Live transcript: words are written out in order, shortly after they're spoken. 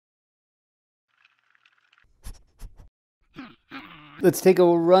Let's take a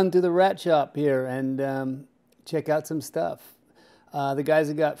run through the rat shop here and check out some stuff. The guys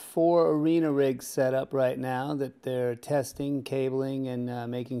have got 4 arena rigs set up right now that they're testing, cabling, and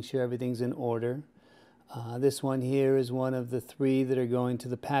making sure everything's in order. This one here is one of the 3 that are going to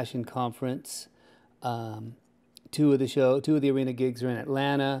the Passion Conference. 2 of the arena gigs are in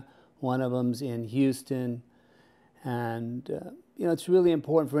Atlanta. One of them's in Houston. And you know, it's really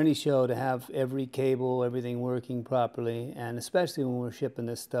important for any show to have every cable, everything working properly, and especially when we're shipping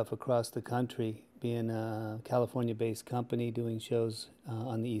this stuff across the country, being a California-based company doing shows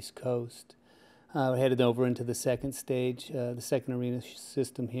on the East Coast. We're headed over into the second stage, the second arena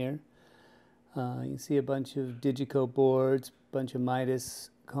system here. You can see a bunch of Digico boards, a bunch of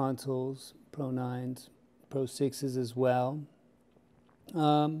Midas consoles, Pro 9s, Pro 6s as well.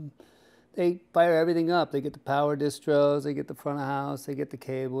 They fire everything up. They get the power distros, they get the front of house, they get the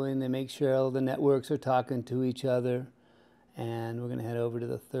cabling, they make sure all the networks are talking to each other. And we're going to head over to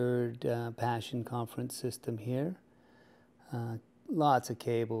the third Passion Conference system here. Lots of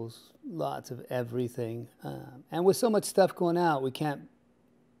cables, lots of everything. And with so much stuff going out, we can't,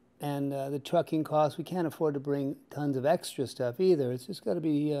 and the trucking costs, we can't afford to bring tons of extra stuff either. It's just got to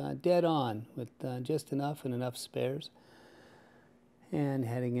be dead on with just enough and enough spares. And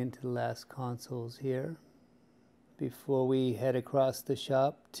heading into the last consoles here before we head across the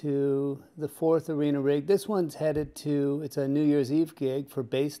shop to the 4th arena rig. This one's headed to, it's a New Year's Eve gig for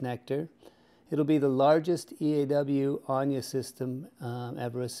Bassnectar. It'll be the largest EAW Anya system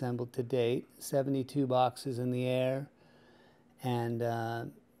ever assembled to date. 72 boxes in the air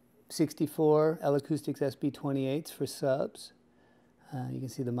and 64 L-Acoustics SB28s for subs. You can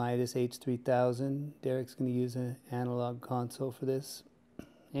see the Midas H3000. Derek's going to use an analog console for this.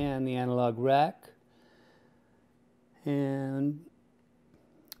 And the analog rack. And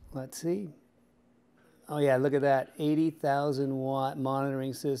let's see. Oh yeah, look at that. 80,000 watt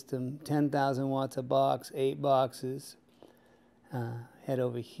monitoring system. 10,000 watts a box, 8 boxes. Head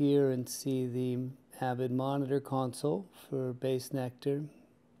over here and see the Avid monitor console for Bassnectar.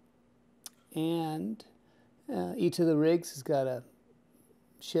 And each of the rigs has got a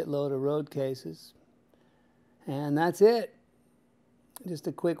shitload of road cases. And that's it. Just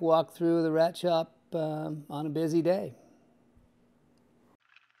a quick walk through the rat shop on a busy day.